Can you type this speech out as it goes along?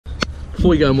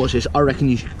before you go and watch this, I reckon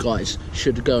you guys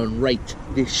should go and rate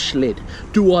this sled.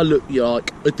 Do I look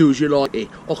like, or do you like it?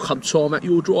 I'll come time at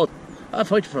your drive. I'll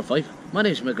fight you for a favour. My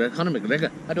name's McGregor, Conor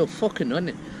McGregor. I don't fucking know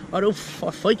it. I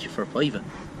fight you for a favour.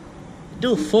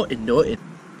 Do a fucking nothing.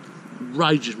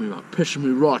 Rages me up, pisses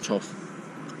me right off.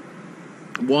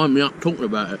 Wind me up talking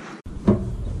about it.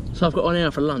 So I've got an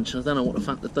hour for lunch and I don't know what the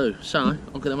fuck to do. So I'm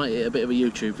going to make it a bit of a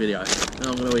YouTube video. And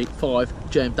I'm going to eat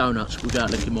 5 jam donuts without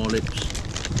licking my lips.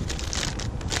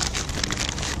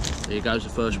 Here goes the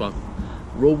first one.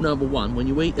 Rule number 1, when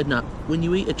you eat a jam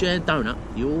donut,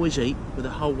 you always eat with a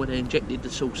hole where they injected the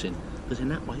sauce in. Because in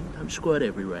that way, it don't squirt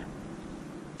everywhere.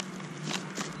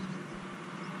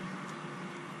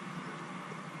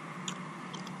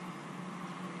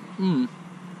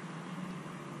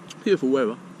 Beautiful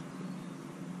weather.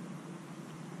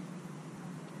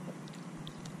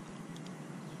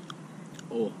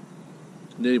 Oh,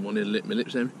 nearly wanted to lick my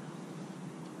lips then.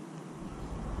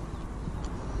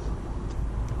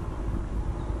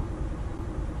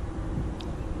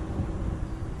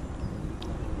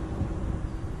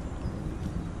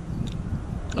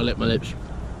 I licked my lips.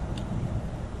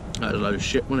 That was a load of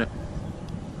shit, wasn't it?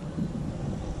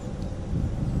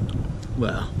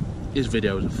 Well, this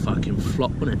video was a fucking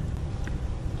flop, wasn't it?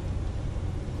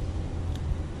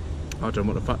 I don't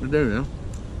know what the fuck to do now.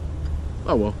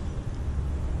 Oh well.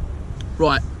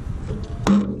 Right.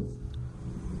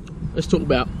 Let's talk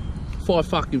about 5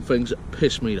 fucking things that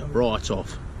piss me the right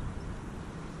off.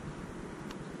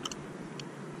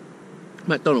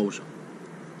 McDonald's.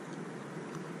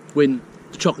 When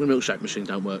the chocolate milkshake machine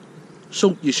don't work.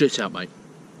 Sort your shit out, mate.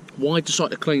 Why decide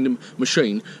to clean the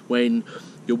machine when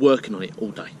you're working on it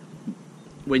all day?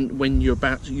 When you're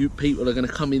about to, people are going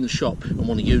to come in the shop and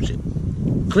want to use it.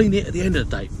 Clean it at the end of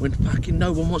the day when fucking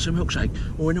no one wants a milkshake,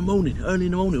 or in the morning, early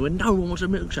in the morning when no one wants a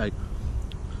milkshake.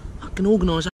 Fucking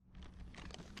organise that.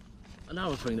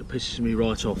 Another thing that pisses me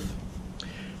right off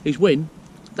is when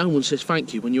no one says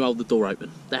thank you when you hold the door open.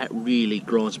 That really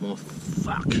grinds my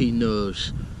fucking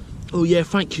nerves. Oh yeah,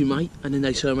 thank you, mate. And then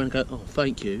they turn around and go, oh,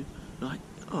 thank you. Like,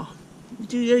 oh,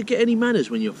 do you get any manners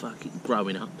when you're fucking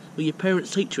growing up? Will your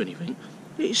parents teach you anything?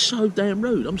 It's so damn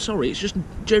rude. I'm sorry, it's just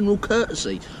general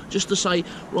courtesy. Just to say,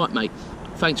 right, mate,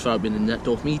 thanks for opening that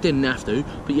door for me. You didn't have to,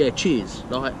 but yeah, cheers.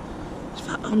 Like, I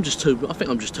think I'm just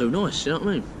too nice, you know what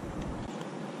I mean?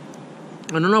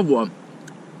 And another one,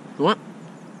 right?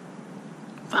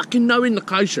 Fucking no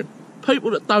indication.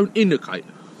 People that don't indicate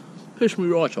piss me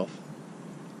right off.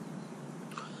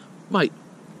 Mate,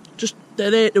 just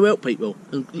they're there to help people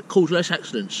and cause less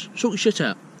accidents. Sort your shit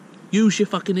out. Use your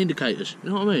fucking indicators. You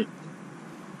know what I mean?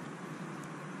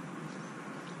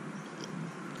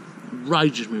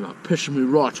 Rages me up, pisses me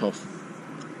right off.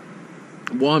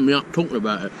 Wind me up talking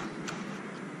about it.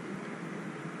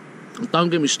 And don't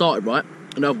get me started, right?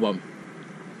 Another one.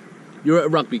 You're at a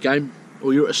rugby game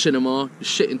or you're at a cinema. You're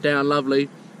sitting down, lovely.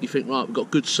 You think, right, we've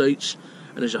got good seats,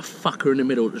 and there's a fucker in the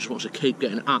middle that just wants to keep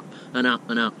getting up and up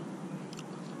and up.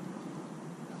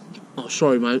 Oh,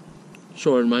 sorry, mate.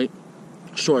 Sorry, mate.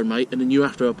 Sorry, mate. And then you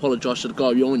have to apologise to the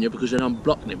guy behind you because then I'm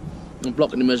blocking him. I'm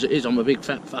blocking him as it is. I'm a big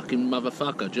fat fucking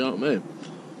motherfucker. Do you know what I mean?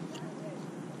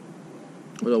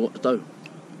 I don't know what to do.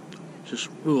 Just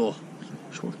want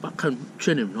to fucking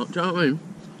chin him. Like, do you know what I mean?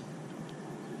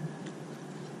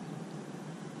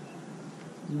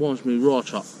 Winds me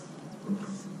right up.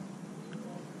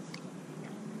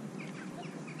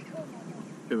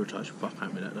 Irritates the fuck out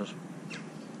of me, that does.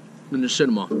 In the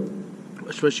cinema,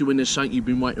 especially when there's something you've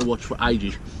been waiting to watch for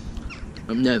ages,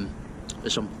 and then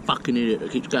there's some fucking idiot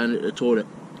that keeps going to the toilet.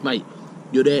 Mate,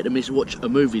 you're there to watch a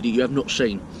movie that you have not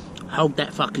seen. Hold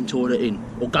that fucking toilet in,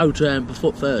 or go to the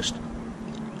foot first.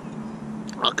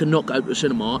 I cannot go to the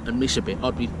cinema and miss a bit.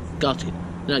 I'd be gutted.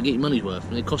 You don't get your money's worth,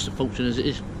 and it costs a fortune as it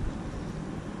is.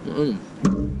 I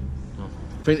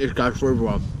think this goes for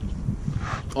everyone.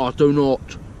 I do not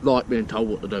like being told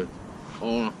what to do.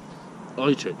 I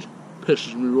hate it.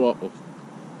 Pisses me right off.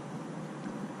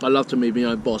 I love to be my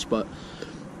own boss, but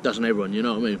doesn't everyone, you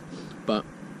know what I mean? But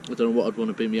I don't know what I'd want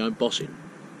to be my own boss in.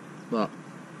 But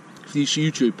if this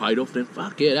YouTube paid off, then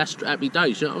fuck yeah, that's happy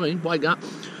days, you know what I mean? Wake up,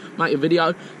 make a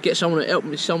video, get someone to help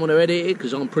me, someone to edit it,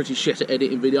 because I'm pretty shit at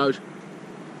editing videos.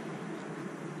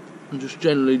 And just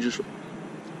generally just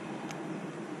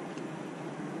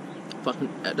fucking,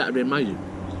 that'd be amazing.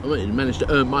 I mean, managed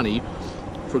to earn money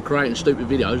for creating stupid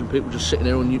videos and people just sitting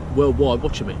there on worldwide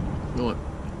watching me. Right.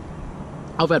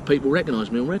 I've had people recognise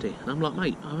me already, and I'm like,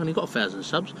 mate, I've only got 1,000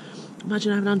 subs.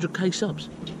 Imagine having 100k subs.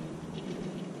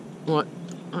 Like,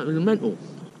 it's mental.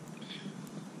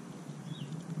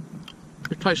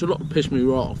 It takes a lot to piss me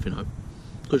right off, you know,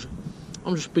 because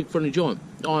I'm just a big friendly giant.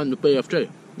 I am the BFG,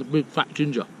 the big fat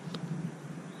ginger.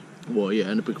 Well, yeah,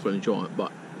 and a big friendly giant,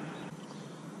 but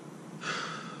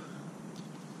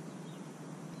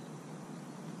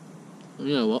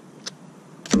you know what?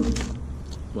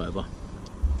 Whatever.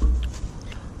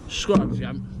 Subscribe if you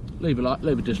haven't. Leave a like,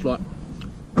 leave a dislike.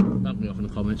 Bug me off in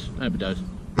the comments. Happy days.